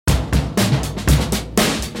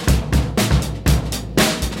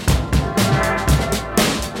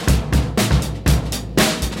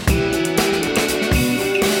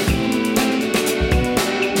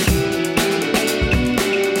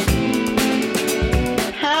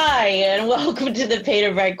Welcome to the Paid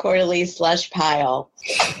and Right Quarterly Slush Pile.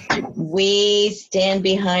 We stand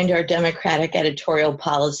behind our democratic editorial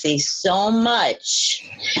policy so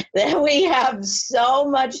much that we have so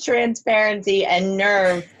much transparency and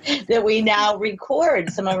nerve that we now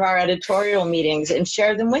record some of our editorial meetings and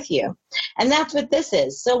share them with you. And that's what this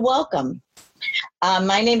is. So welcome.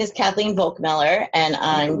 My name is Kathleen Volkmiller, and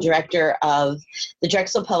I'm director of the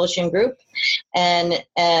Drexel Publishing Group and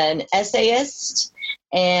an essayist.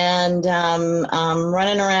 And I'm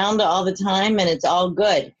running around all the time, and it's all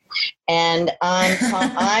good. And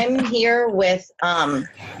I'm here with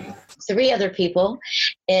three other people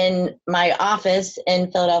in my office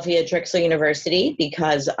in Philadelphia, Drexel University,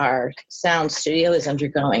 because our sound studio is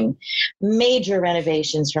undergoing major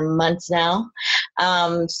renovations for months now.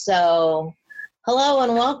 So hello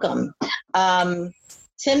and welcome.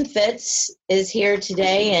 Tim Fitz is here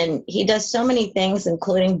today, and he does so many things,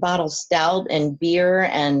 including bottled stout and beer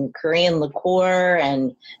and Korean liqueur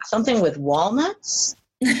and something with walnuts.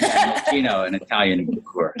 You know, an Italian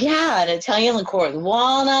liqueur. Yeah, an Italian liqueur with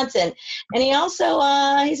walnuts, and he also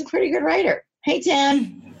he's a pretty good writer. Hey,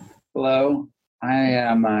 Tim. Hello, I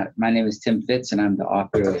am. My name is Tim Fitz, and I'm the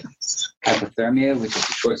author of Hypothermia, which is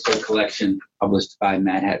a short story collection published by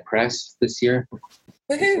Mad Hat Press this year,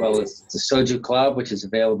 as well as the Soju Club, which is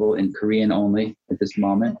available in Korean only at this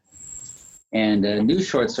moment, and a new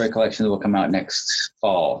short story collection that will come out next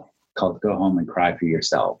fall called Go Home and Cry for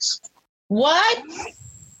Yourselves. What?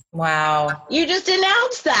 Wow. You just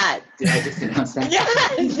announced that. Did I just announce that?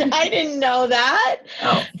 Yes, I didn't know that.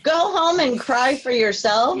 Oh. Go home and cry for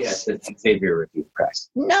yourselves? Yes, it's Xavier Review Press.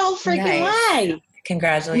 No freaking way.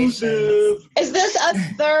 Congratulations. Is this a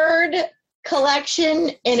third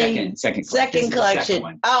collection in Second collection?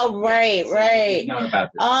 One. Oh, right. You've known about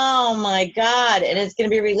this. Oh my God. And it's going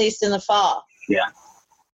to be released in the fall. Yeah.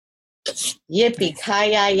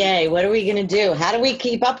 Yippee-ki-yay. What are we going to do? How do we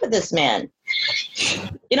keep up with this man?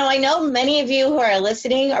 You know, I know many of you who are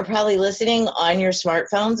listening are probably listening on your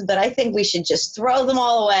smartphones, but I think we should just throw them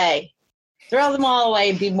all away. Throw them all away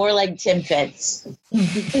and be more like Tim Fitz.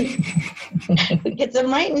 Get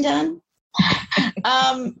some writing done.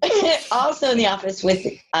 Also in the office with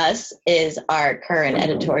us is our current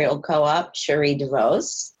editorial co-op, Cherie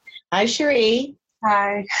DeVos. Hi, Cherie.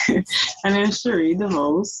 Hi, my name is Cherie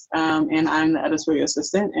DeVos, and I'm the editorial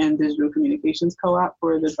assistant and digital communications co-op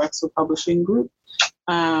for the Drexel Publishing Group.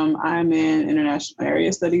 I'm an international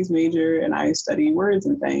area studies major, and I study words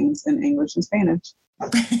and things in English and Spanish.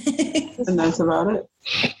 And that's about it.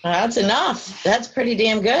 That's enough. That's pretty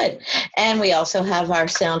damn good. And we also have our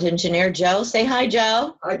sound engineer, Joe. Say hi,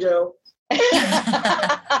 Joe. Hi, Joe.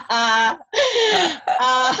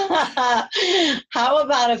 How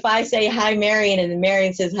about if I say hi, Marion, and then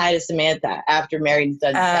Marion says hi to Samantha after Marion's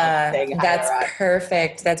done saying hi? That's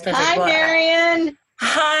perfect. That's perfect. Hi, Marion.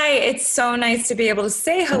 Hi, it's so nice to be able to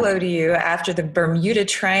say hello to you after the Bermuda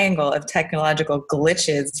Triangle of technological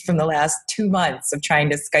glitches from the last 2 months of trying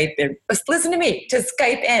to Skype in. Listen to me, to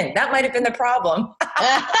Skype in. That might have been the problem.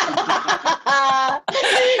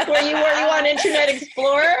 Were you on Internet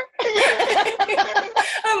Explorer?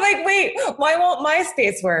 I'm like, wait, why won't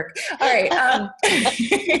MySpace work? All right.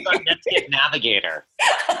 Netscape Navigator.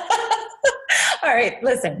 All right,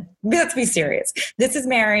 listen, let's be serious. This is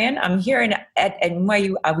Marion. I'm here at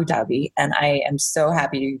NYU Abu Dhabi, and I am so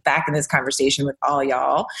happy to be back in this conversation with all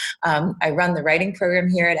y'all. I run the writing program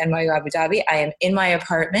here at NYU Abu Dhabi. I am in my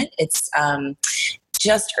apartment. It's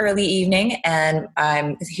just early evening, and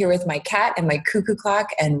I'm here with my cat and my cuckoo clock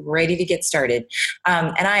and ready to get started.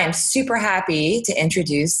 And I am super happy to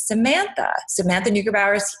introduce Samantha. Samantha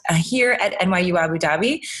Neugebauer is here at NYU Abu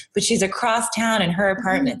Dhabi, but she's across town in her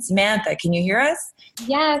apartment. Samantha, can you hear us?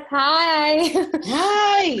 Yes, hi.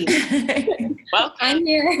 Hi. Well, I'm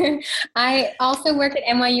here. I also work at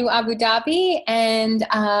NYU Abu Dhabi, and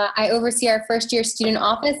I oversee our first year student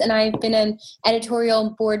office, and I've been an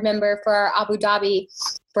editorial board member for our Abu Dhabi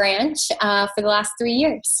branch for the last 3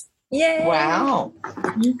 years. Yay. Wow.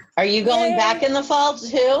 Are you going back in the fall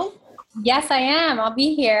too? Yes, I am. I'll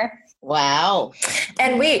be here. Wow.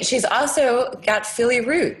 And wait, she's also got Philly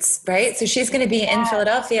roots, right? So she's going to be in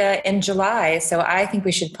Philadelphia in July. So I think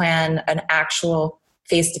we should plan an actual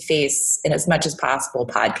face-to-face, in as much as possible,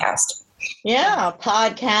 podcast. Yeah,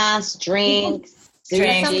 podcast, drinks,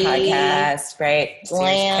 Drink, sushi, podcast, right?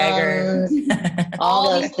 Plans, all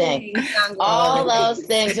those things. All those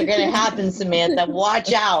things are going to happen, Samantha.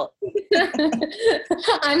 Watch out.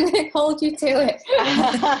 I'm going to hold you to it.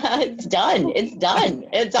 It's done. It's done.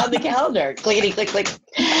 It's on the calendar. Clickety, click, click.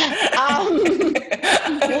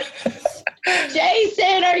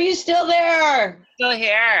 Jason, are you still there? still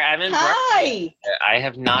here. I'm in Hi. Brooklyn. I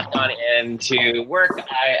have not gone into work.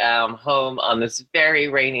 I am home on this very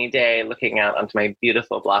rainy day looking out onto my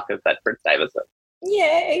beautiful block of Bedford-Stuyvesant.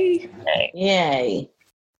 Yay. Yay.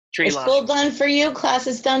 Tree Is lawn. school done for you? Class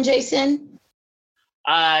is done, Jason?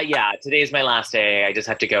 Yeah, today's my last day. I just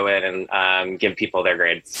have to go in and give people their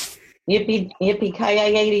grades. Yippee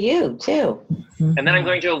ki-yay to you, too. And then I'm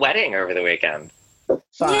going to a wedding over the weekend.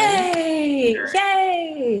 Fun. Yay!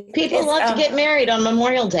 Yay! People love to get married on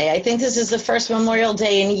Memorial Day. I think this is the first Memorial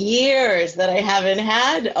Day in years that I haven't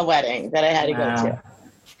had a wedding that I had to go to.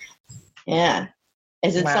 Yeah.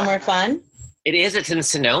 Is it somewhere fun? It is. It's in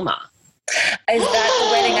Sonoma. Is that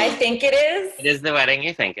the wedding I think it is? It is the wedding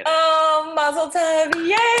you think it is. Oh, Mazel Tov.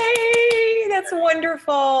 Yay! That's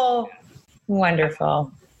wonderful.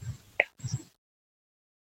 Wonderful.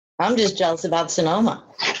 I'm just jealous about Sonoma.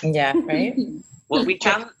 Yeah, right? Well, we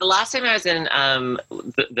found the last time I was in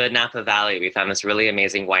the Napa Valley, we found this really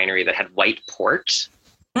amazing winery that had white port.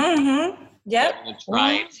 Mm-hmm. Yep. I'm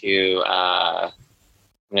going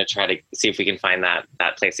to try to see if we can find that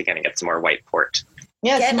place again and get some more white port.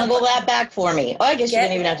 Yeah, smuggle that back for me. Oh, I guess you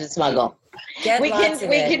don't even have to smuggle. We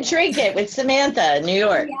can drink it with Samantha in New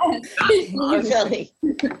York. Yes. Or Philly.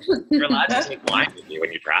 You're allowed to take wine with you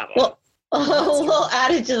when you travel. Well, we'll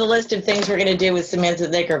add it to the list of things we're going to do with Samantha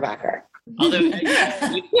Knickerbocker. Although, we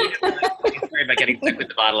worried about getting sick with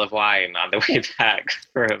the bottle of wine on the way back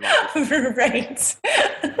for a moment. Right.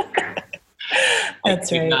 That's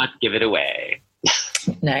Do right. not give it away.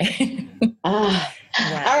 No. All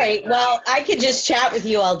right. Well, I could just chat with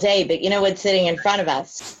you all day, but you know what's sitting in front of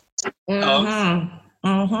us? Mm-hmm.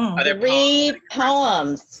 Mm-hmm. Are there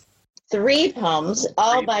Three poems,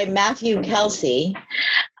 all by Matthew Kelsey.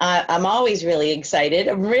 I'm always really excited.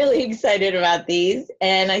 I'm really excited about these,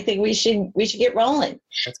 and I think we should get rolling.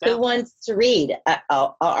 Who wants to read?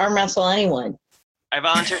 I'll arm wrestle anyone. I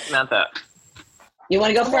volunteer, Samantha. You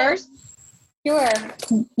want to go first? Sure.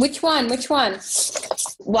 Which one?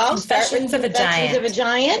 Well, Confessions of a Giant. Confessions of a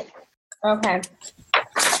Giant. Okay.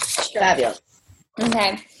 Fabulous.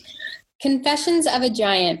 Okay. Confessions of a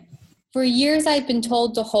Giant. For years I've been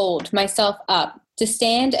told to hold myself up, to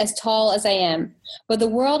stand as tall as I am. But the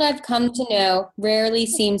world I've come to know rarely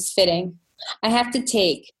seems fitting. I have to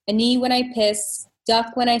take a knee when I piss,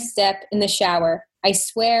 duck when I step in the shower. I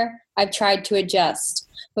swear I've tried to adjust.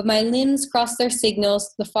 But my limbs cross their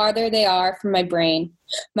signals the farther they are from my brain.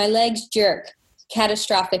 My legs jerk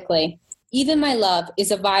catastrophically. Even my love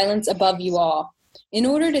is a violence above you all. In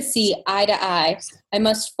order to see eye to eye, I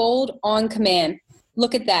must fold on command.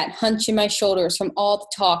 Look at that hunch in my shoulders from all the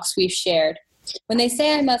talks we've shared. When they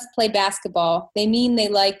say I must play basketball, they mean they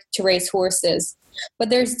like to race horses. But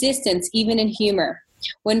there's distance even in humor.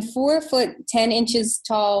 When 4'10"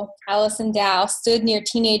 tall Allison Dow stood near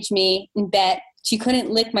teenage me and bet she couldn't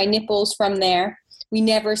lick my nipples from there, we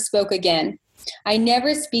never spoke again. I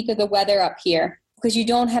never speak of the weather up here because you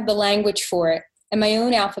don't have the language for it, and my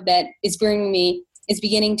own alphabet is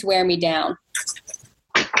beginning to wear me down.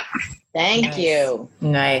 Thank you.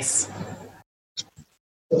 Nice.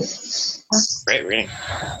 Great reading.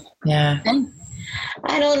 Yeah.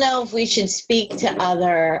 I don't know if we should speak to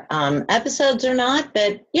other episodes or not,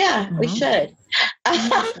 but yeah, we should.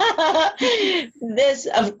 This,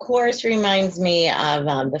 of course, reminds me of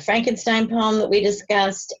the Frankenstein poem that we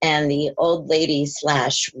discussed and the Old Lady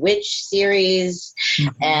 / Witch series.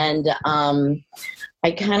 And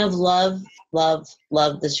I kind of love the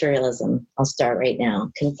surrealism. I'll start right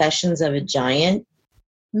now. Confessions of a Giant.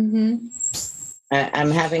 Mm-hmm.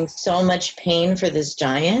 I'm having so much pain for this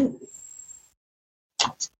giant.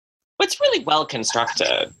 It's really well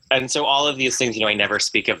constructed. And so all of these things, I never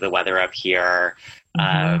speak of the weather up here.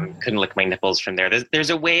 Couldn't lick my nipples from there. There's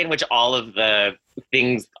a way in which all of the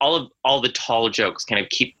things, all the tall jokes kind of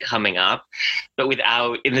keep coming up, but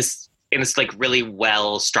without in this like really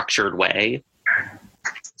well structured way,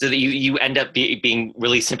 so that you end up being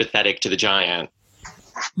really sympathetic to the giant.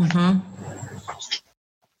 Mm-hmm.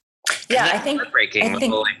 Yeah, I think heartbreaking.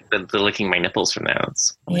 The licking my nipples from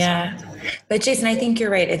those. Yeah, but Jason, I think you're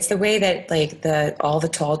right. It's the way that all the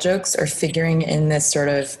tall jokes are figuring in this sort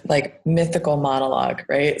of like mythical monologue,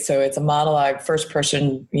 right? So it's a monologue, first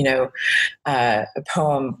person, a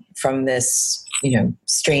poem from this,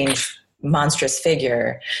 strange, monstrous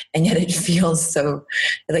figure, and yet it feels so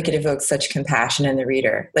like it evokes such compassion in the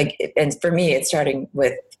reader. And for me, it's starting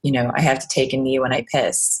with, I have to take a knee when I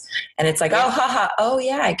piss. And it's like, oh, haha, oh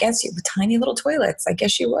yeah, I guess you with tiny little toilets. I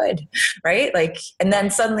guess you would, right? And then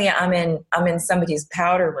suddenly I'm in somebody's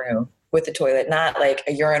powder room with a toilet, not like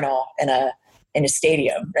a urinal in a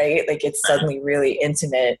stadium, right? Like it's suddenly really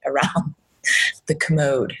intimate around the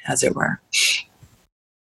commode, as it were.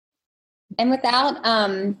 And without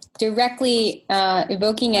directly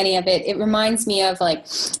evoking any of it, it reminds me of like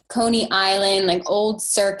Coney Island, like old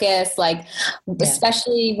circus, like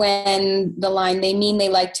especially when the line, they mean they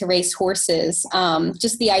like to race horses.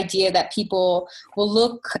 Just the idea that people will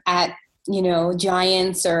look at, you know,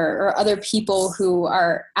 giants or other people who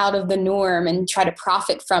are out of the norm and try to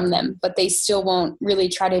profit from them, but they still won't really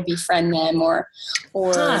try to befriend them or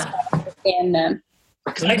understand them.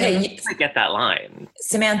 Okay, I get that line.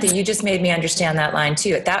 Samantha, you just made me understand that line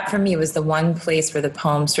too. That for me was the one place where the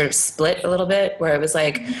poem sort of split a little bit, where it was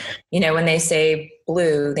like, you know, when they say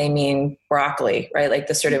blue, they mean broccoli, right? Like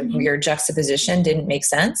the sort of weird juxtaposition didn't make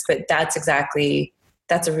sense, but that's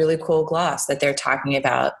a really cool gloss that they're talking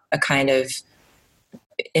about a kind of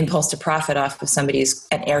impulse to profit off of somebody's,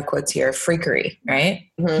 and air quotes here, freakery, right?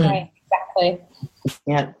 Mm-hmm. Right, exactly.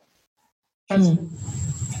 Yeah.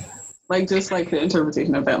 Like, just like the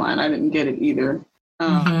interpretation of that line, I didn't get it either.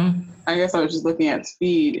 I guess I was just looking at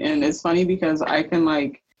speed, and it's funny because I can,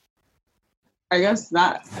 like, I guess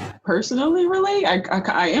not personally relate.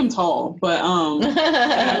 I am tall, but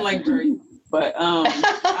I'm like very, but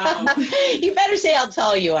you better say how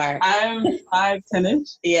tall you are. I'm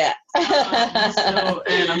 5'10". Yeah.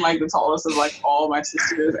 And I'm like the tallest of like all my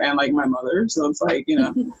sisters and like my mother, so it's like, you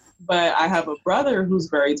know. But I have a brother who's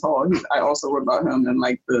very tall. I also wrote about him in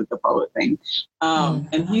like the poet thing.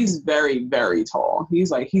 And he's very, very tall.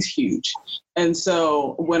 He's huge. And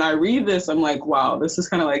so when I read this, I'm like, wow, this is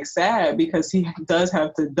kind of like sad because he does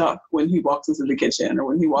have to duck when he walks into the kitchen or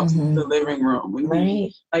when he walks into the living room, when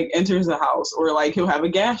he like enters the house, or like he'll have a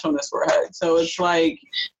gash on his forehead. So it's like,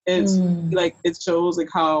 like, it shows like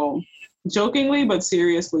how jokingly, but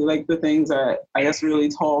seriously, like the things that I guess really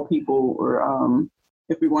tall people, or,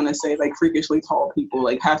 if we want to say like freakishly tall people,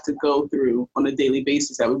 like have to go through on a daily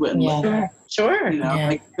basis that we wouldn't look at. Sure. You know,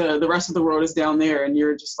 like the rest of the world is down there and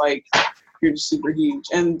you're just super huge.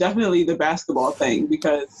 And definitely the basketball thing,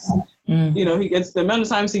 because, you know, he gets the amount of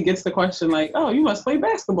times he gets the question like, oh, you must play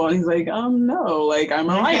basketball. And he's like, no, like I'm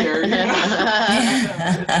a writer. You know?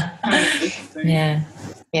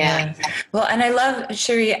 Yeah. Well, and I love,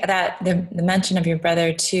 Cherie, that the mention of your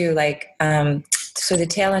brother too, like, so the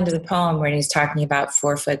tail end of the poem where he's talking about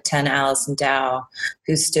 4'10" Alison Dow,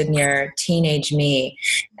 who stood near teenage me.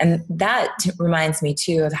 And that reminds me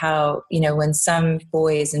too of how, you know, when some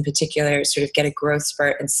boys in particular sort of get a growth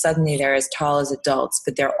spurt and suddenly they're as tall as adults,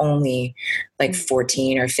 but they're only like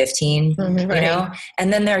 14 or 15, you know,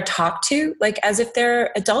 and then they're talked to like as if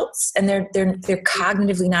they're adults and they're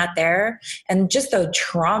cognitively not there. And just the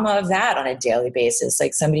trauma of that on a daily basis,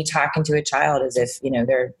 like somebody talking to a child as if, you know,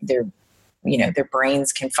 they're you know, their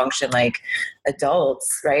brains can function like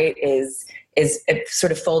adults, right, is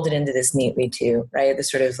sort of folded into this neatly too, right? The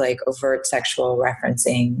sort of like overt sexual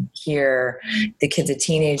referencing here. The kid's a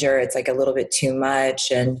teenager, it's like a little bit too much,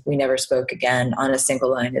 and we never spoke again on a single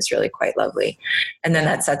line is really quite lovely. And then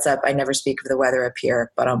that sets up, I never speak of the weather up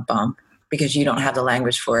here, but I'm bummed because you don't have the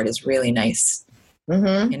language for it is really nice.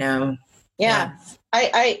 You know? Yeah.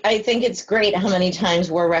 I think it's great how many times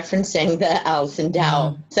we're referencing the Alison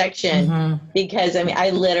Dow section, because I mean,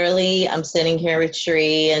 I'm sitting here with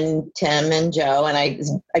Cherie and Tim and Joe, and I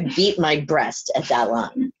beat my breast at that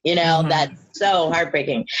line. You know, that's so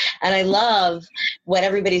heartbreaking. And I love what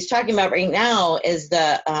everybody's talking about right now is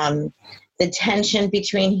the tension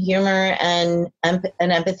between humor and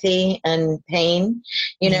empathy and pain,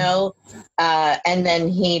 you know, and then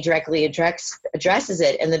he directly addresses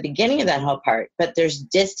it in the beginning of that whole part. But there's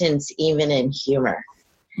distance even in humor.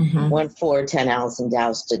 When 4'10" Alison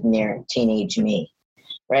Dow stood near teenage me,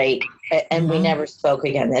 right? And we never spoke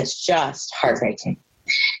again. That's just heartbreaking.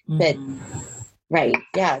 But right,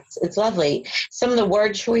 yeah, it's lovely. Some of the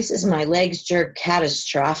word choices, my legs jerk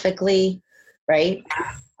catastrophically, right?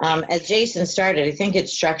 As Jason started, I think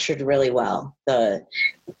it's structured really well. The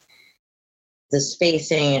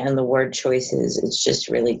spacing and the word choices, it's just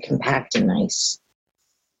really compact and nice.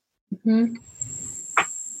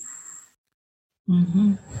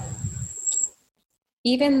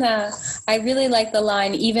 I really like the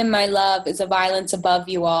line, even my love is a violence above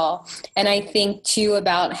you all. And I think too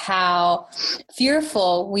about how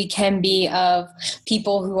fearful we can be of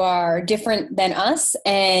people who are different than us,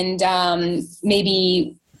 and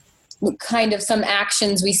maybe kind of some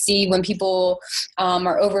actions we see when people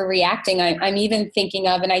are overreacting. I'm even thinking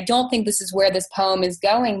of, and I don't think this is where this poem is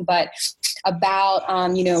going, but about,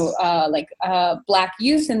 Black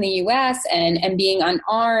youth in the U.S. and being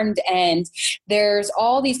unarmed. And there's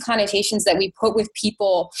all these connotations that we put with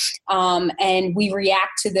people, and we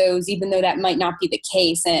react to those, even though that might not be the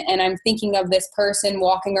case. And I'm thinking of this person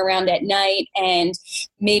walking around at night and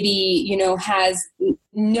maybe, has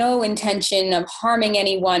no intention of harming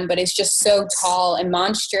anyone, but is just so tall and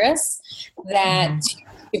monstrous that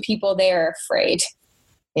the people there are afraid.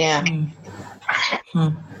 Yeah.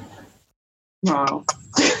 Wow.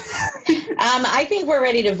 I think we're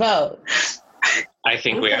ready to vote. I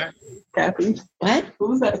think we are. Kathy, What? what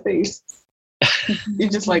was that face? You're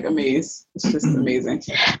just like amazed. It's just amazing.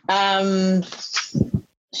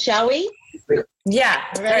 Shall we? Yeah.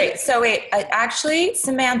 Right. Right. So wait, actually,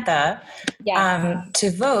 Samantha,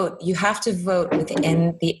 to vote, you have to vote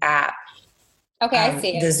within the app. Okay, I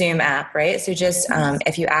see it. The Zoom app, right? So just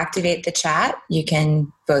if you activate the chat, you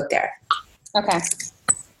can vote there. Okay.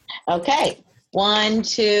 Okay. 1,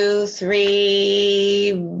 2,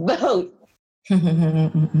 3, vote.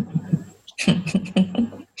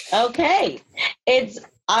 Okay.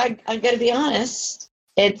 I gotta be honest.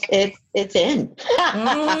 It's in.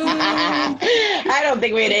 I don't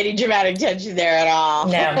think we had any dramatic tension there at all.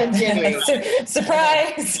 No. Did we?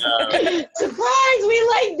 Surprise. Surprise, we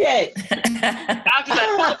liked it. After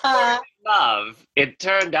that love, it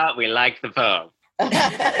turned out we liked the poem.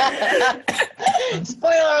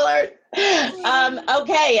 Spoiler alert.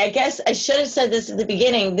 Okay, I guess I should have said this at the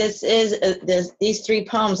beginning. This is these 3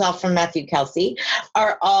 poems, all from Matthew Kelsey,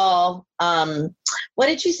 are all what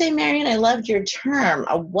did you say, Marion? I loved your term.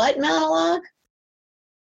 A what monologue?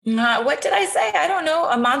 What did I say? I don't know.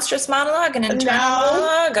 A monstrous monologue, an internal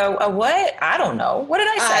monologue, a what? I don't know. What did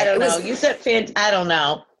I say? I don't know. You said I don't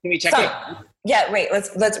know. Can we check it? Yeah, wait,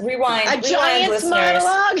 let's rewind. A giant's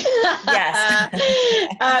monologue?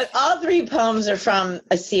 Yes. All 3 poems are from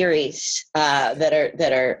a series that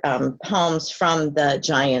are poems from the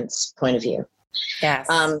giant's point of view. Yes.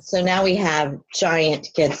 So now we have Giant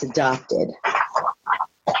Gets Adopted.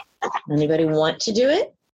 Anybody want to do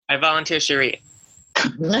it? I volunteer, Cherie.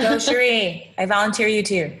 Go, Cherie. I volunteer you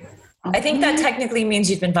too. I think that technically means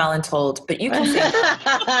you've been voluntold, but you can say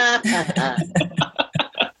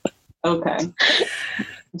Okay.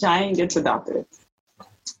 Giant Gets Adopted.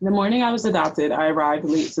 The morning I was adopted, I arrived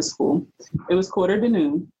late to school. It was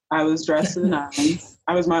 12:45. I was dressed to the nines.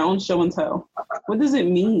 I was my own show and tell. What does it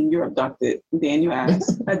mean you're abducted? Daniel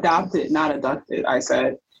asked. Adopted, not abducted, I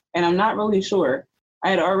said. And I'm not really sure. I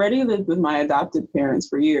had already lived with my adopted parents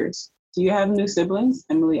for years. Do you have new siblings?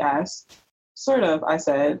 Emily asked. Sort of, I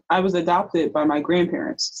said. I was adopted by my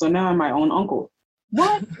grandparents, so now I'm my own uncle.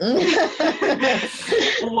 What?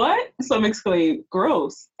 What? Some exclaimed.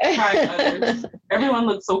 Gross. Cried others. Everyone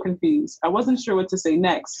looked so confused. I wasn't sure what to say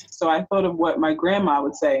next, so I thought of what my grandma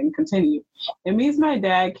would say and continued. It means my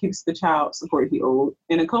dad keeps the child support he owed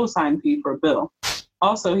and a cosign fee for a bill.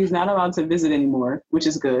 Also, he's not allowed to visit anymore, which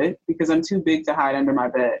is good because I'm too big to hide under my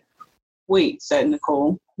bed. Wait, said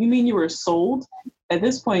Nicole. You mean you were sold? At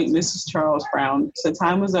this point, Mrs. Charles frowned, so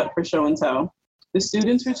time was up for show and tell. The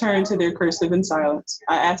students returned to their cursive in silence.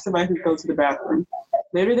 I asked if I could go to the bathroom.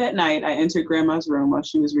 Later that night, I entered Grandma's room while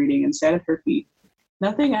she was reading and sat at her feet.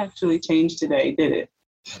 Nothing actually changed today, did it?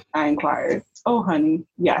 I inquired. Oh, honey,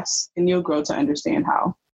 yes, and you'll grow to understand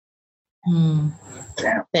how.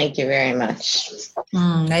 Thank you very much.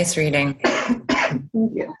 Nice reading. Thank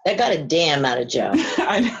you. That got a damn out of Joe.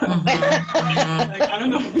 I know. Like, I don't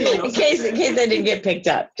know. In case I didn't get picked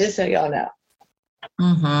up, just so y'all know.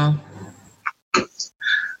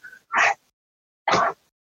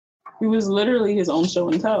 He was literally his own show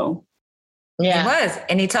and tell. Yeah. He was.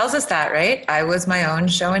 And he tells us that, right? I was my own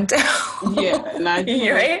show and tell. Yeah, and I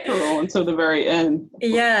did right? until the very end.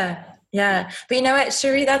 Yeah. But you know what,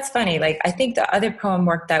 Cherie, that's funny. Like, I think the other poem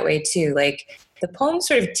worked that way too. Like, the poem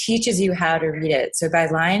sort of teaches you how to read it. So by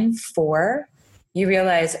line 4, you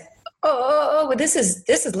realize, oh, this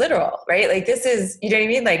is literal, right? Like, this is, you know what I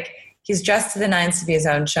mean? Like, he's dressed to the nines to be his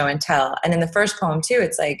own show and tell. And in the first poem too,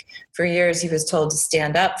 it's like, for years he was told to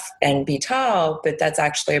stand up and be tall, but that's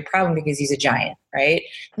actually a problem because he's a giant, right?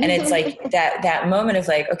 And it's like that moment of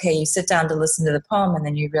like, okay, you sit down to listen to the poem and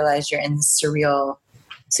then you realize you're in this surreal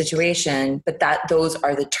situation, but those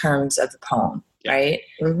are the terms of the poem, right?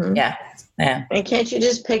 Mm-hmm. Yeah. And can't you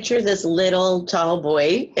just picture this little tall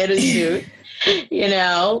boy in a suit, you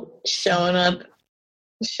know, showing up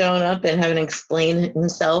and having to explain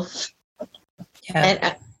himself? And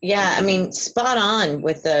I mean, spot on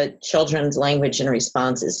with the children's language and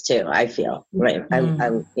responses too, I feel, right? I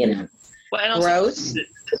you know, well, and also gross.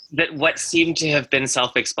 That what seemed to have been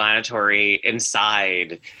self-explanatory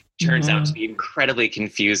inside turns out to be incredibly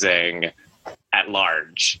confusing at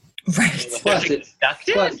large. Right. Like,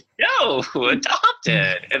 abducted? No,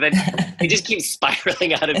 adopted. And then it just keeps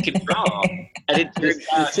spiraling out of control. And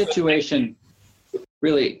the situation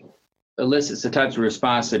really elicits the types of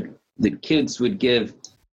response that the kids would give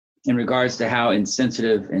in regards to how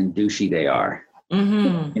insensitive and douchey they are.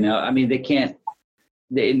 Mm-hmm. You know, I mean,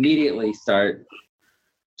 they immediately start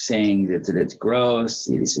saying that it's gross,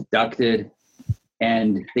 he's abducted,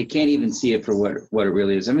 and they can't even see it for what it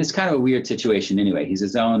really is. I mean, it's kind of a weird situation anyway. He's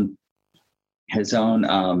his own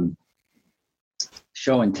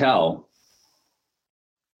show and tell,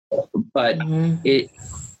 but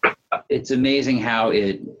it's amazing how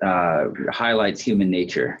it highlights human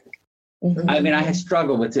nature. Mm-hmm. I mean, I have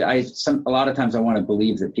struggled with it. A lot of times I want to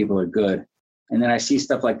believe that people are good, and then I see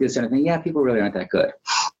stuff like this and I think, yeah, people really aren't that good.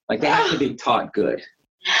 Like, they have to be taught good.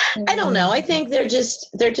 I don't know. I think they're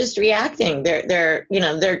just reacting. Their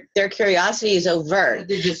curiosity is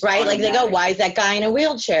overt, right? Like, they go, why is that guy in a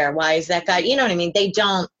wheelchair? Why is that guy? You know what I mean? They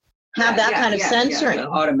don't have that kind of censoring. Yeah.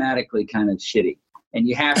 Automatically kind of shitty. And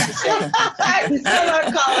you have to say, I'm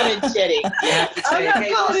not calling it shitty. I'm not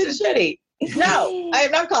calling it shitty. No, I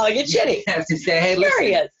am not calling it shitty. You have to say, hey,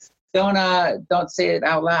 listen, don't say it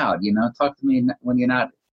out loud. You know, talk to me when you're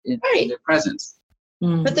not in their presence.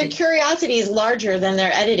 Mm-hmm. But their curiosity is larger than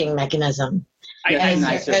their editing mechanism at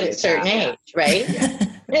a certain age, right?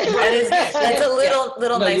 That's a little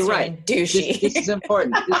no, nicer you're right. than douchey. This is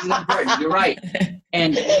important. You're right.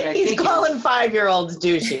 And he's calling 5-year-olds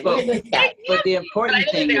douchey. But the important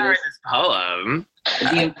thing is this poem.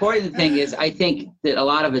 The important thing is, I think that a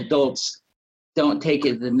lot of adults don't take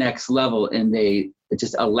it to the next level, and they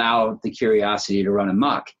just allow the curiosity to run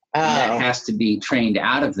amok. That has to be trained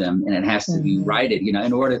out of them, and it has to be righted, you know,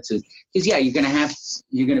 in order to, because you're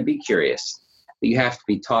going to be curious, but you have to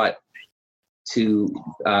be taught to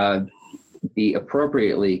be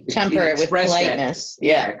appropriately temper it with politeness.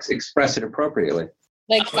 Express it appropriately.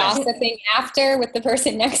 Like gossiping after with the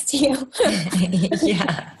person next to you.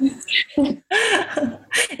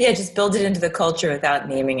 Yeah, just build it into the culture without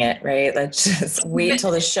naming it, right? Let's just wait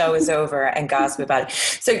till the show is over and gossip about it.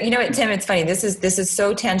 So, you know what, Tim, it's funny. This is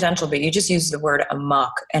so tangential, but you just used the word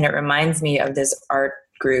amok, and it reminds me of this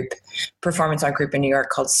performance art group in New York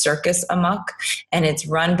called Circus Amok, and it's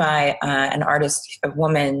run by an artist, a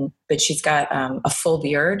woman, but she's got a full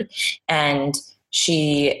beard, and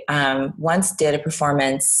she once did a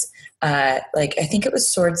performance, I think it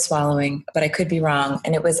was sword swallowing, but I could be wrong.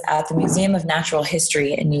 And it was at the Museum of Natural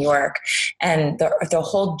History in New York. And the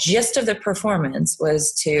whole gist of the performance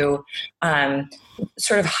was to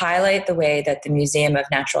sort of highlight the way that the Museum of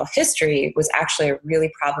Natural History was actually a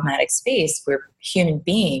really problematic space where human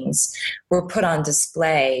beings were put on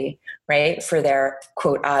display, right, for their,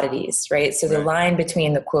 quote, oddities, right? So the line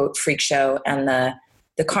between the, quote, freak show and the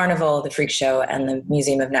carnival, the freak show, and the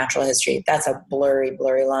Museum of Natural History, that's a blurry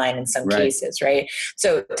line in some cases, right?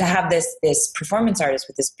 So to have this performance artist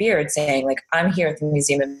with this beard saying, like, I'm here at the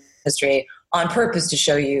Museum of History on purpose to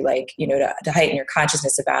show you, like, you know, to heighten your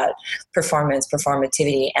consciousness about performance,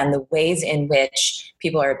 performativity, and the ways in which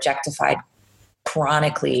people are objectified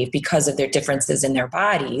chronically because of their differences in their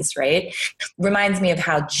bodies, right? Reminds me of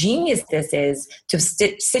how genius this is to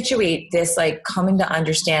situate this, like, coming to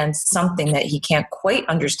understand something that he can't quite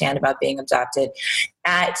understand about being adopted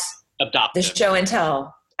at the show and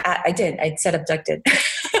tell. I said abducted.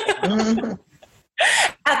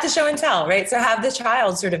 At the show and tell, right? So have the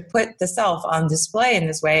child sort of put the self on display in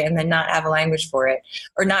this way and then not have a language for it,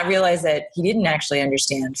 or not realize that he didn't actually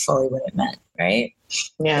understand fully what it meant, right?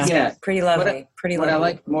 Yeah. Pretty lovely. What I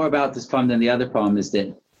like more about this poem than the other poem is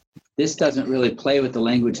that this doesn't really play with the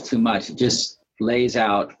language too much. It just lays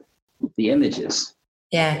out the images.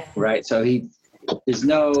 Yeah. Right. So there's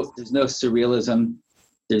no surrealism.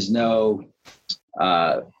 There's no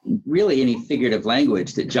really any figurative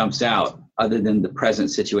language that jumps out other than the present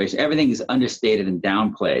situation. Everything is understated and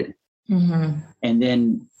downplayed. Mm-hmm. And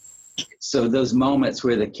then, so those moments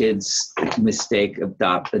where the kids mistake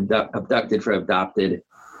abducted for adopted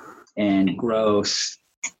and gross,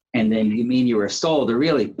 and then you mean you were sold, are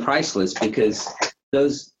really priceless, because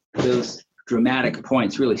those dramatic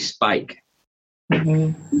points really spike.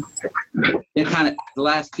 Mm-hmm. It kind of, the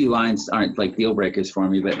last few lines aren't like deal breakers for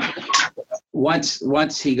me, but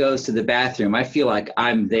once he goes to the bathroom, I feel like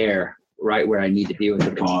I'm there right where I need to be with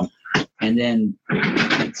the poem. And then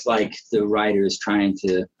it's like the writer is trying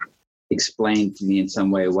to explain to me in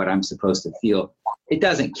some way what I'm supposed to feel. It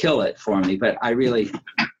doesn't kill it for me, but I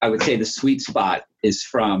would say the sweet spot is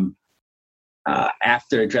from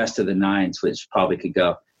after Address to the Nines, which probably could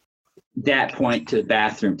go. That point to the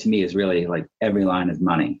bathroom to me is really like every line is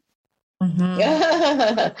money.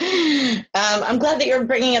 Mm-hmm. I'm glad that you're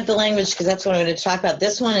bringing up the language because that's what I'm going to talk about.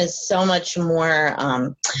 This one is so much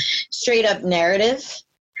more straight up narrative,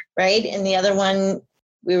 right? And the other one,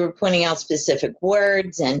 we were pointing out specific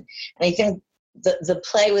words. And I think the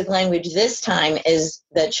play with language this time is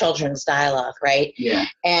the children's dialogue, right? Yeah.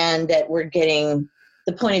 And that we're getting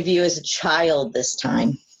the point of view as a child this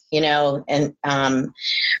time, you know, and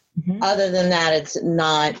other than that, it's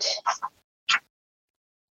not,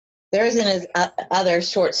 there isn't other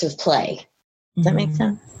sorts of play. Does that make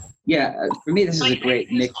sense? Yeah, for me, this is a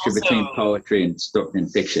great mixture between poetry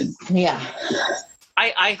and fiction. Yeah.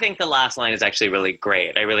 I think the last line is actually really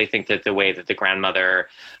great. I really think that the way that the grandmother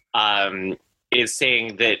is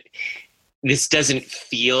saying that this doesn't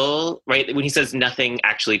feel right when he says nothing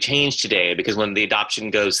actually changed today, because when the adoption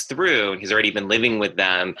goes through and he's already been living with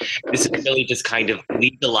them, this is really just kind of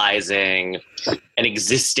legalizing an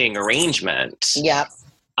existing arrangement. Yeah.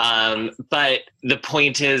 But the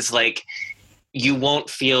point is, like, you won't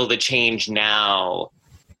feel the change now,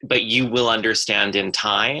 but you will understand in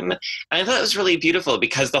time. And I thought it was really beautiful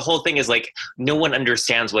because the whole thing is like, no one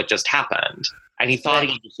understands what just happened. And he thought he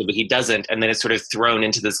understood, but he doesn't. And then it's sort of thrown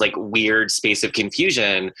into this like weird space of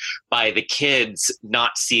confusion by the kids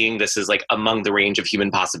not seeing this as like among the range of human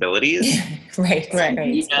possibilities. Right.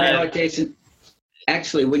 You know, Jason,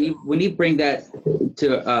 actually, when you bring that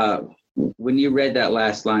to, when you read that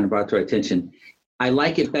last line and brought to our attention, I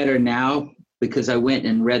like it better now because I went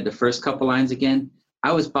and read the first couple lines again.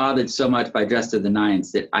 I was bothered so much by Dressed to the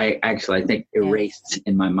Nines that I think erased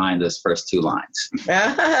in my mind those first two lines.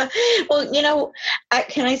 Well, you know,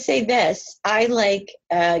 can I say this? I like,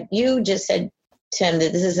 you just said, Tim,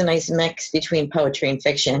 that this is a nice mix between poetry and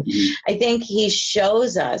fiction. Mm-hmm. I think he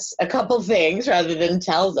shows us a couple things rather than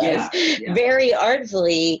tells us very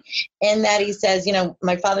artfully in that he says, you know,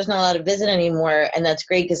 my father's not allowed to visit anymore, and that's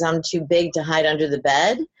great because I'm too big to hide under the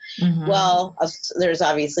bed. Mm-hmm. Well, there's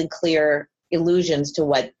obviously clear allusions to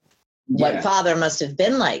what father must have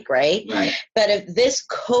been like, right? But if this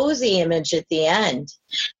cozy image at the end,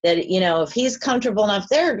 that, you know, if he's comfortable enough,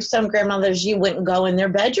 there are some grandmothers you wouldn't go in their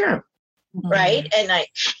bedroom. Mm-hmm. Right. And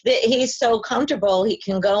he's so comfortable, he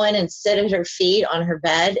can go in and sit at her feet on her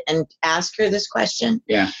bed and ask her this question.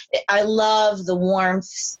 Yeah. I love the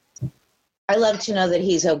warmth. I love to know that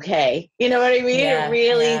he's okay. You know what I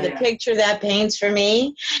mean? The picture that paints for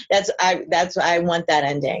me, that's I want that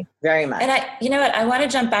ending very much. And you know what? I want to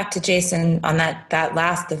jump back to Jason on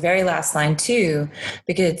the very last line too,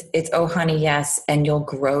 because it's, oh honey, yes, and you'll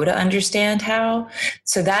grow to understand how.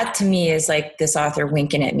 So that to me is like this author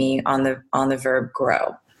winking at me on the verb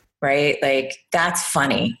grow, right? Like that's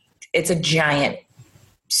funny. It's a giant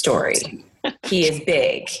story. He is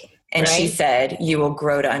big. And she said, you will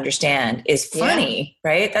grow to understand is funny,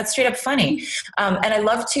 right? That's straight up funny. And I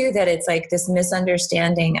love too that it's like this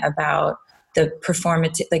misunderstanding about the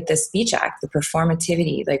performative, like the speech act, the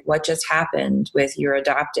performativity, like what just happened with your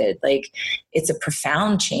adopted, like it's a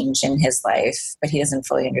profound change in his life, but he doesn't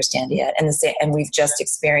fully understand it yet. And we've just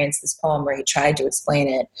experienced this poem where he tried to explain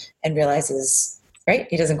it and realizes, right,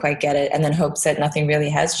 he doesn't quite get it, and then hopes that nothing really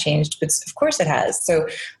has changed, but of course it has. So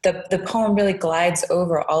the poem really glides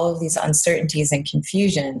over all of these uncertainties and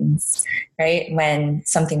confusions, right, when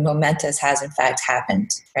something momentous has in fact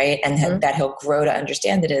happened, right, and that he'll grow to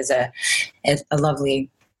understand it is a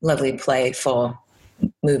lovely, lovely, playful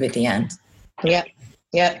move at the end. Yep.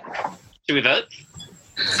 Should we vote?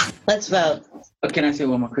 Let's vote. Oh, can I say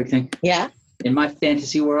one more quick thing? Yeah. In my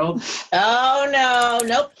fantasy world. Oh, no.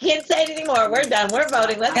 Nope. Can't say it anymore. We're done. We're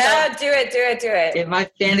voting. Let's go. Do it. In my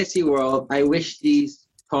fantasy world, I wish these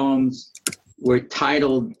poems were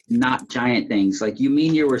titled Not Giant Things. Like You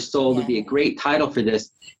Mean You Were Sold would be a great title for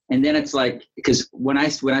this. And then it's like, because when I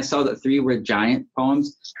saw the 3 were giant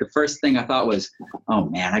poems, the first thing I thought was, oh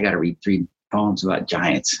man, I got to read 3 poems about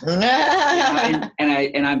giants. I'm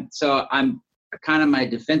kind of, my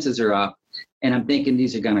defenses are up. And I'm thinking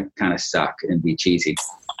these are going to kind of suck and be cheesy.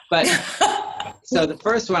 But so the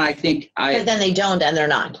first one, I think But then they don't, and they're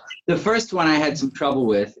not. The first one I had some trouble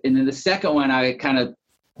with. And then the second one, I kind of,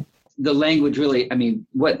 the language really, I mean,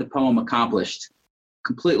 what the poem accomplished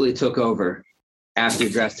completely took over after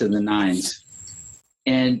Dressed to the Nines.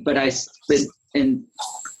 But I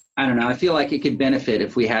don't know, I feel like it could benefit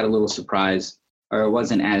if we had a little surprise or it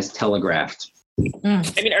wasn't as telegraphed. I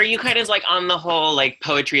mean, are you kind of like on the whole, like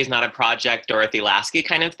poetry is not a project Dorothy Lasky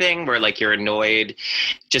kind of thing where like you're annoyed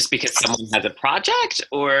just because someone has a project?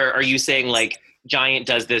 Or are you saying like giant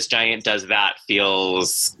does this, giant does that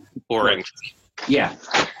feels boring? Yeah.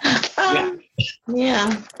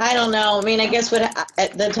 Yeah. I don't know. I mean, I guess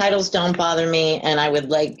the titles don't bother me, and I would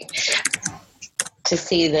like to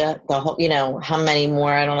see the whole, how many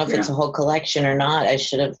more. I don't know if it's a whole collection or not. I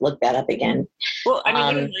should have looked that up again. Well, I mean,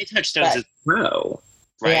 one of my touchstones is Crow,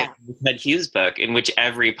 right? Yeah. Ted Hughes' book, in which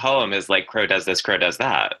every poem is like, Crow does this, Crow does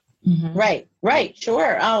that. Mm-hmm. Right,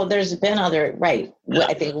 sure. Oh, there's been other, right. Yeah.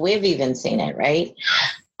 I think we've even seen it, right?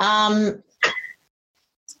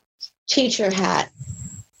 Teacher hat.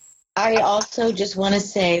 I also just want to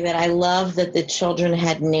say that I love that the children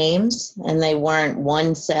had names and they weren't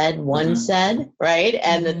one said, right?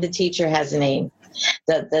 And that the teacher has a name.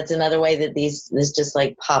 That's another way that this just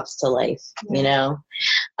like pops to life,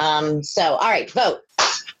 So, all right, vote.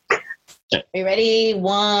 Are you ready?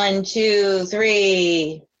 1, 2,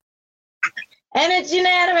 3. And it's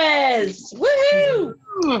unanimous.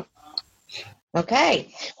 Woohoo!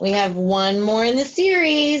 Okay, we have one more in the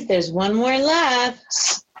series. There's one more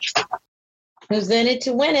left. Who's in it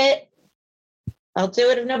to win it? I'll do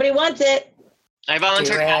it if nobody wants it. I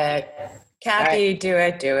volunteer. Do it. Kathy,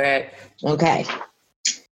 right. Do it. Okay.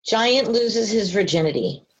 Giant loses his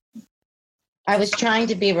virginity. I was trying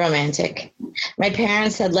to be romantic. My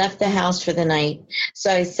parents had left the house for the night, so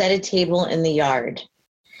I set a table in the yard.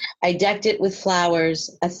 I decked it with flowers,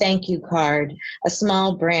 a thank you card, a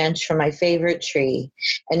small branch from my favorite tree,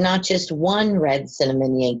 and not just one red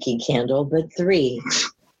cinnamon Yankee candle, but 3.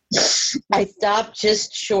 I stopped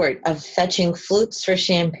just short of fetching flutes for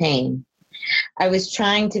champagne. I was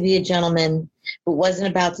trying to be a gentleman, but wasn't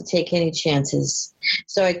about to take any chances.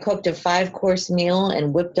 So I cooked a 5-course meal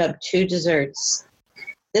and whipped up 2 desserts.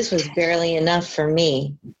 This was barely enough for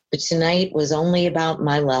me, but tonight was only about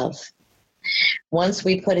my love. Once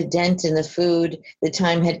we put a dent in the food, the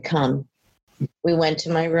time had come. We went to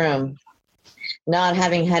my room. Not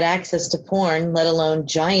having had access to porn, let alone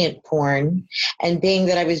giant porn, and being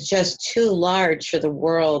that I was just too large for the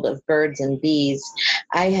world of birds and bees,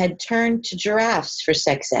 I had turned to giraffes for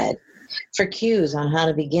sex ed, for cues on how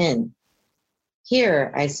to begin.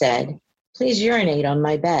 Here, I said, please urinate on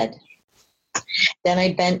my bed. Then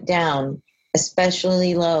I bent down,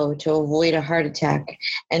 especially low to avoid a heart attack,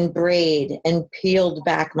 and brayed and peeled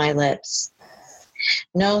back my lips.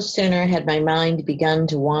 No sooner had my mind begun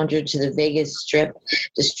to wander to the Vegas Strip,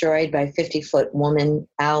 destroyed by 50-foot woman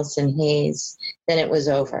Allison Hayes, than it was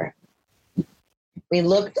over. We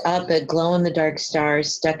looked up at glow-in-the-dark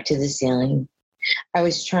stars stuck to the ceiling. I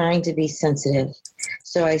was trying to be sensitive,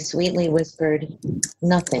 so I sweetly whispered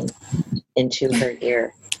nothing into her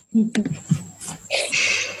ear.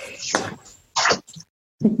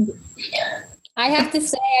 I have to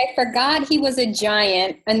say, I forgot he was a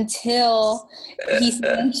giant until he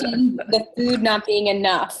mentioned the food not being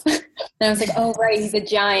enough. And I was like, oh, right, he's a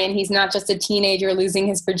giant. He's not just a teenager losing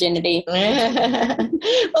his virginity.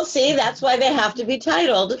 Well, see, that's why they have to be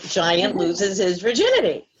titled Giant Loses His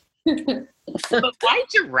Virginity. But why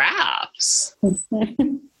giraffes?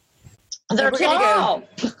 They're tall.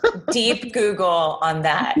 Deep Google on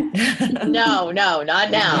that. No, not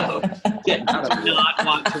now. Do not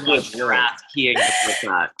want to watch giraffe keying with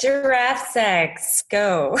that. Giraffe sex,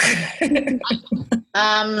 go.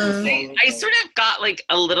 I sort of got like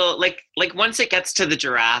a little like once it gets to the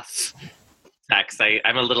giraffe sex,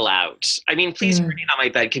 I'm a little out. I mean, please urinate on my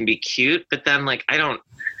bed can be cute, but then like I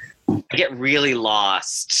get really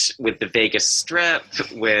lost with the Vegas Strip,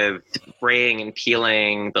 with braying and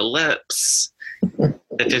peeling the lips, the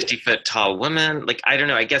 50-foot tall woman. Like, I don't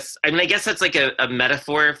know. I guess that's like a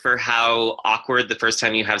metaphor for how awkward the first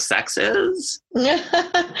time you have sex is. The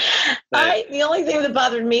only thing that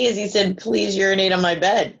bothered me is he said, please urinate on my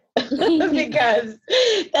bed. Because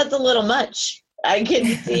that's a little much. I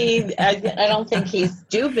can see, I don't think he's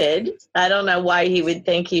stupid. I don't know why he would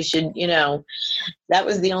think he should, that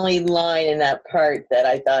was the only line in that part that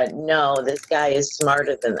I thought, no, this guy is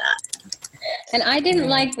smarter than that. And I didn't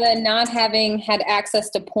like the not having had access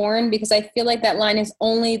to porn, because I feel like that line is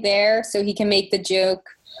only there so he can make the joke,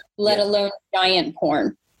 let alone giant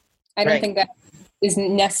porn. I don't think that is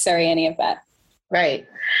necessary, any of that. Right.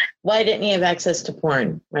 Why didn't he have access to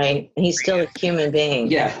porn, right? He's still a human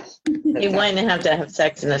being. Yeah. He wouldn't have to have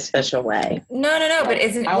sex in a special way. No, but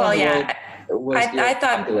isn't, I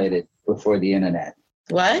thought populated before the internet.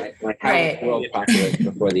 What? Like how was the world populated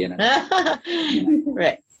before the internet?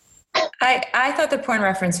 Right. I thought the porn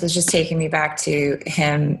reference was just taking me back to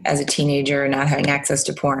him as a teenager not having access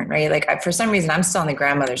to porn, right? Like for some reason, I'm still in the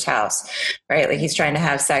grandmother's house, right? Like he's trying to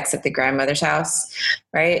have sex at the grandmother's house,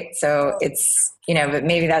 right? So it's, but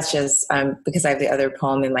maybe that's just because I have the other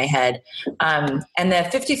poem in my head. And the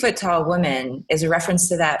 50-foot tall woman is a reference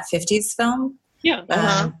to that 50s film.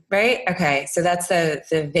 Yeah. Right? Okay. So that's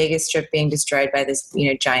the Vegas Strip being destroyed by this,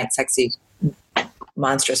 giant, sexy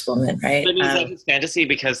monstrous woman, right? But is that his fantasy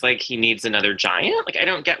because like he needs another giant? Like I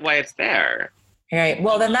don't get why it's there. Right.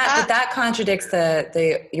 Well, then that contradicts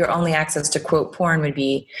the your only access to quote porn would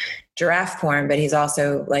be giraffe porn, but he's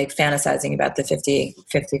also like fantasizing about the 50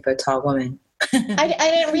 foot tall woman. I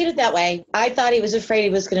didn't read it that way. I thought he was afraid he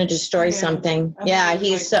was going to destroy something. Yeah,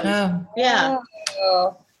 he's so. Yeah.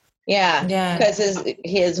 Yeah, because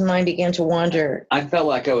his mind began to wander. I felt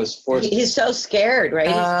like I was forced. He's so scared, right?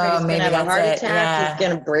 He's afraid he's going to have a heart attack. Yeah. He's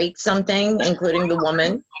going to break something, including the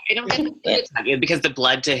woman. I don't get it because the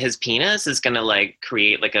blood to his penis is going to like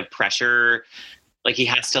create like a pressure. Like he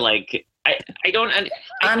has to like.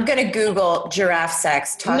 I'm going to Google giraffe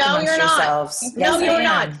sex. Talk amongst yourselves. No, you're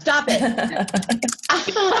not. Stop it. I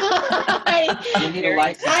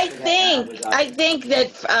think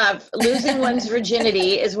that losing one's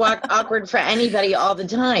virginity is awkward for anybody all the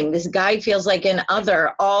time. This guy feels like an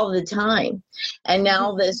other all the time. And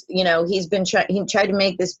now this, he's been he tried to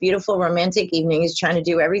make this beautiful romantic evening. He's trying to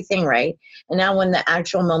do everything right. And now when the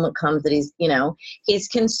actual moment comes that he's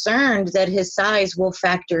concerned that his size will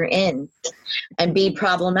factor in and be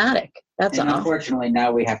problematic. That's all. Unfortunately,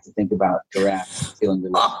 now we have to think about giraffes feeling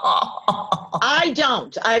the I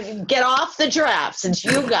don't. I get off the giraffes. It's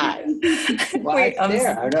you guys. Well, wait,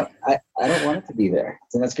 there. I don't want it to be there.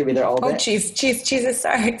 So that's gonna be there all day. Oh, Jesus!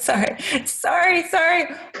 Sorry!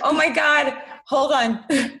 Oh my God! Hold on.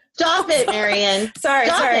 Stop it, Marian. Sorry.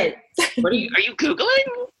 What are you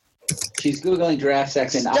Googling? She's Googling giraffe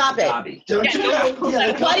sex in Abu Dhabi.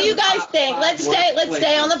 What do you guys think? Let's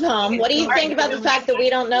stay on the poem. What do you think about the fact that we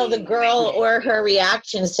don't know the girl or her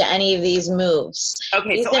reactions to any of these moves?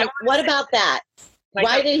 Okay, what about that?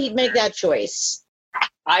 Why did he make that choice?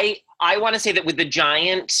 I want to say that with the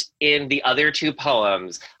giant in the other two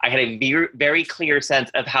poems, I had a very clear sense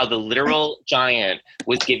of how the literal giant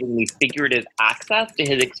was giving me figurative access to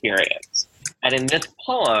his experience. And in this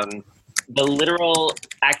poem, the literal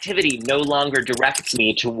activity no longer directs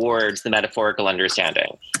me towards the metaphorical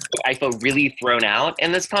understanding. I feel really thrown out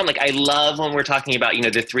in this poem. Like, I love when we're talking about,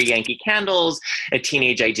 the 3 Yankee candles, a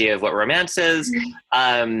teenage idea of what romance is.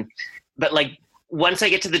 But like, once I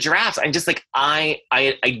get to the giraffes, I'm just like, I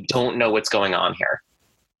don't know what's going on here.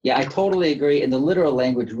 Yeah, I totally agree. And the literal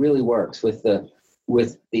language really works with the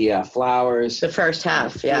flowers. The first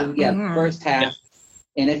half, yeah. Yeah, first half. Yeah.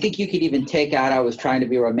 And I think you could even take out, I was trying to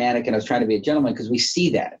be romantic and I was trying to be a gentleman, because we see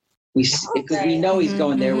that. Because we know he's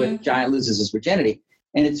going there with giant loses his virginity.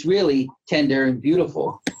 And it's really tender and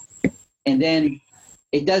beautiful. And then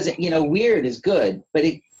it doesn't, weird is good, but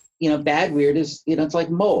bad weird is, it's like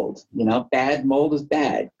mold. Bad mold is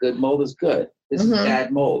bad. Good mold is good. This is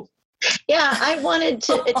bad mold. Yeah, I wanted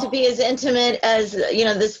it to be as intimate as,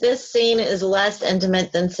 this scene is less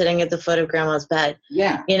intimate than sitting at the foot of grandma's bed.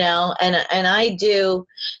 Yeah. And I do,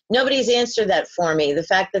 nobody's answered that for me. The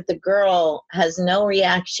fact that the girl has no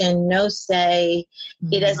reaction, no say,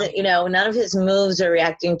 he doesn't, none of his moves are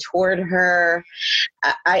reacting toward her.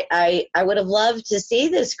 I would have loved to see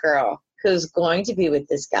this girl who's going to be with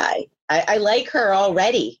this guy. I like her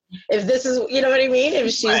already. If this is, you know what I mean?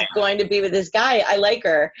 If she's going to be with this guy, I like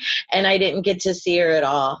her. And I didn't get to see her at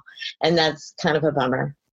all. And that's kind of a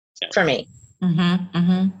bummer for me.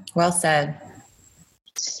 Well said.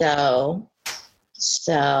 So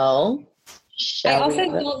I also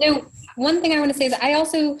don't know. One thing I want to say is I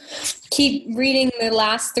also keep reading the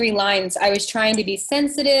last 3 lines. I was trying to be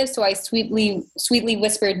sensitive, so I sweetly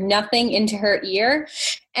whispered nothing into her ear.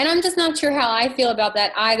 And I'm just not sure how I feel about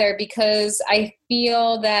that either, because I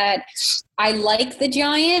feel that I like the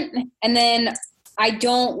giant, and then I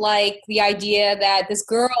don't like the idea that this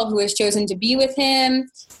girl who has chosen to be with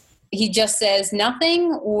him, he just says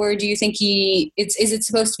nothing. Or do you think is it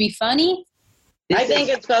supposed to be funny? I think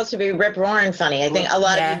it's supposed to be rip-roaring funny. I think a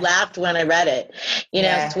lot of you laughed when I read it.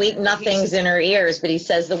 Sweet nothings in her ears, but he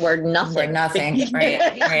says the word nothing. Right.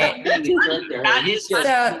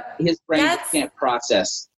 His brain can't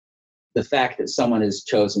process the fact that someone has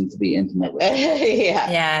chosen to be intimate with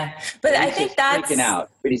him. Yeah. But I think that's... freaking out,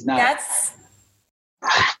 but he's not.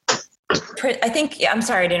 I'm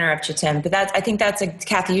sorry to interrupt you, Tim, but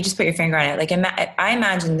Kathy, you just put your finger on it. Like, I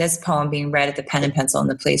imagine this poem being read at the pen and pencil and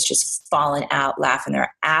the place just falling out, laughing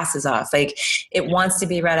their asses off. Like, it wants to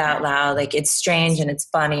be read out loud. Like, it's strange and it's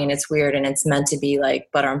funny and it's weird and it's meant to be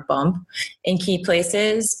like butter and bump in key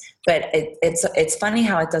places. But it's funny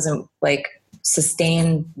how it doesn't like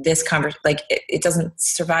sustain this it doesn't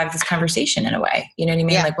survive this conversation in a way. You know what I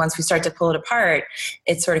mean? Yeah. Like, once we start to pull it apart,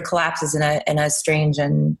 it sort of collapses in a strange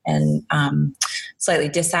and slightly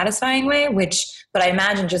dissatisfying way, but I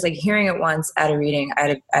imagine just like hearing it once at a reading,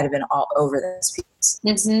 I'd have been all over this piece.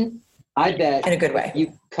 I bet in a good way.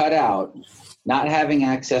 You cut out not having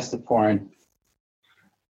access to porn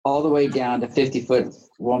all the way down to 50-foot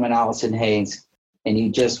woman Allison Hayes, and you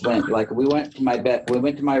just went we went to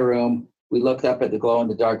my room, we looked up at the glow in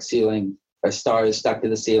the dark ceiling, a star is stuck to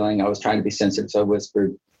the ceiling. I was trying to be sensitive, so I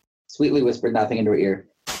sweetly whispered nothing into her ear.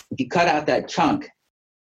 If you cut out that chunk,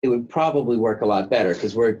 it would probably work a lot better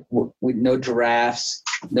because we no giraffes,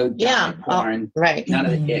 no giant porn, right? None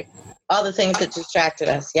of the ick. All the things that distracted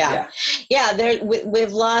us. Yeah.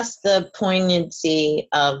 We've lost the poignancy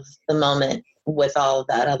of the moment with all of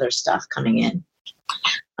that other stuff coming in.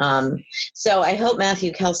 So I hope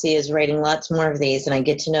Matthew Kelsey is writing lots more of these, and I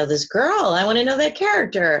get to know this girl. I want to know that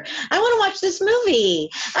character. I want to watch this movie.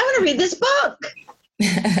 I want to read this book.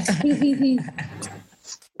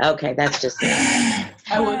 Okay, that's just me.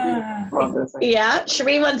 I would do. Yeah,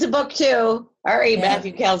 Shereen wants a book too. All right,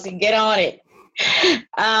 Matthew Kelsey, get on it.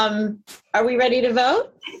 Are we ready to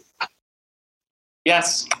vote?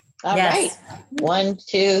 Yes. All right. 1,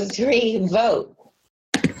 2, 3, vote.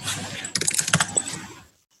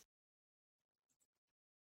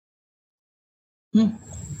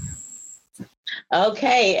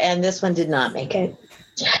 Okay, and this one did not make it.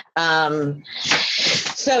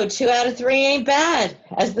 So 2 out of 3 ain't bad,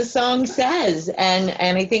 as the song says. And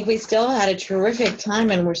I think we still had a terrific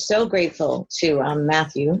time, and we're so grateful to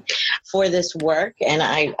Matthew for this work. And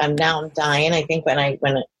I'm dying. I think when I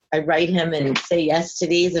write him and say yes to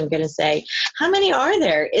these, I'm going to say, how many are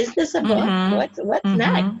there? Is this a book? Mm-hmm. What's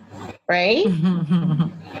next? Right?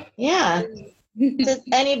 Yeah. Does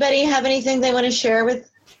anybody have anything they want to share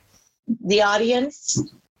with the audience?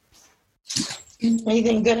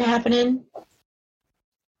 Anything good happening?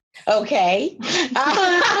 Okay.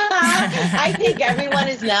 I think everyone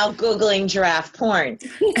is now Googling giraffe porn.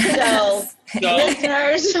 So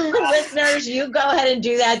listeners, you go ahead and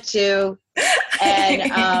do that too.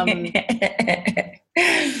 And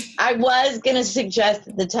I was going to suggest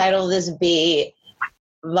that the title of this be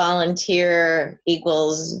volunteer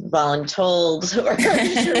equals voluntold, or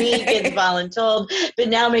Shereen gets voluntold, but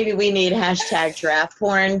now maybe we need hashtag giraffe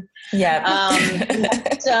porn. Yeah.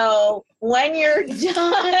 So when you're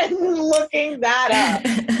done looking that up,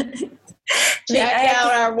 check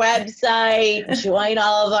out our website,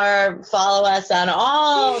 follow us on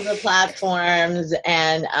all the platforms,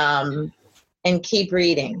 and keep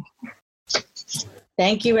reading.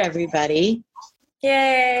 Thank you, everybody.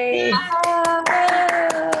 Yay.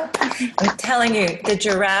 I'm telling you, the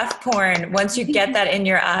giraffe porn, once you get that in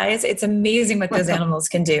your eyes, it's amazing what those animals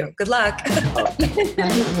can do. Good luck. I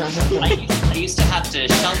used to have to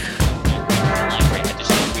shelter.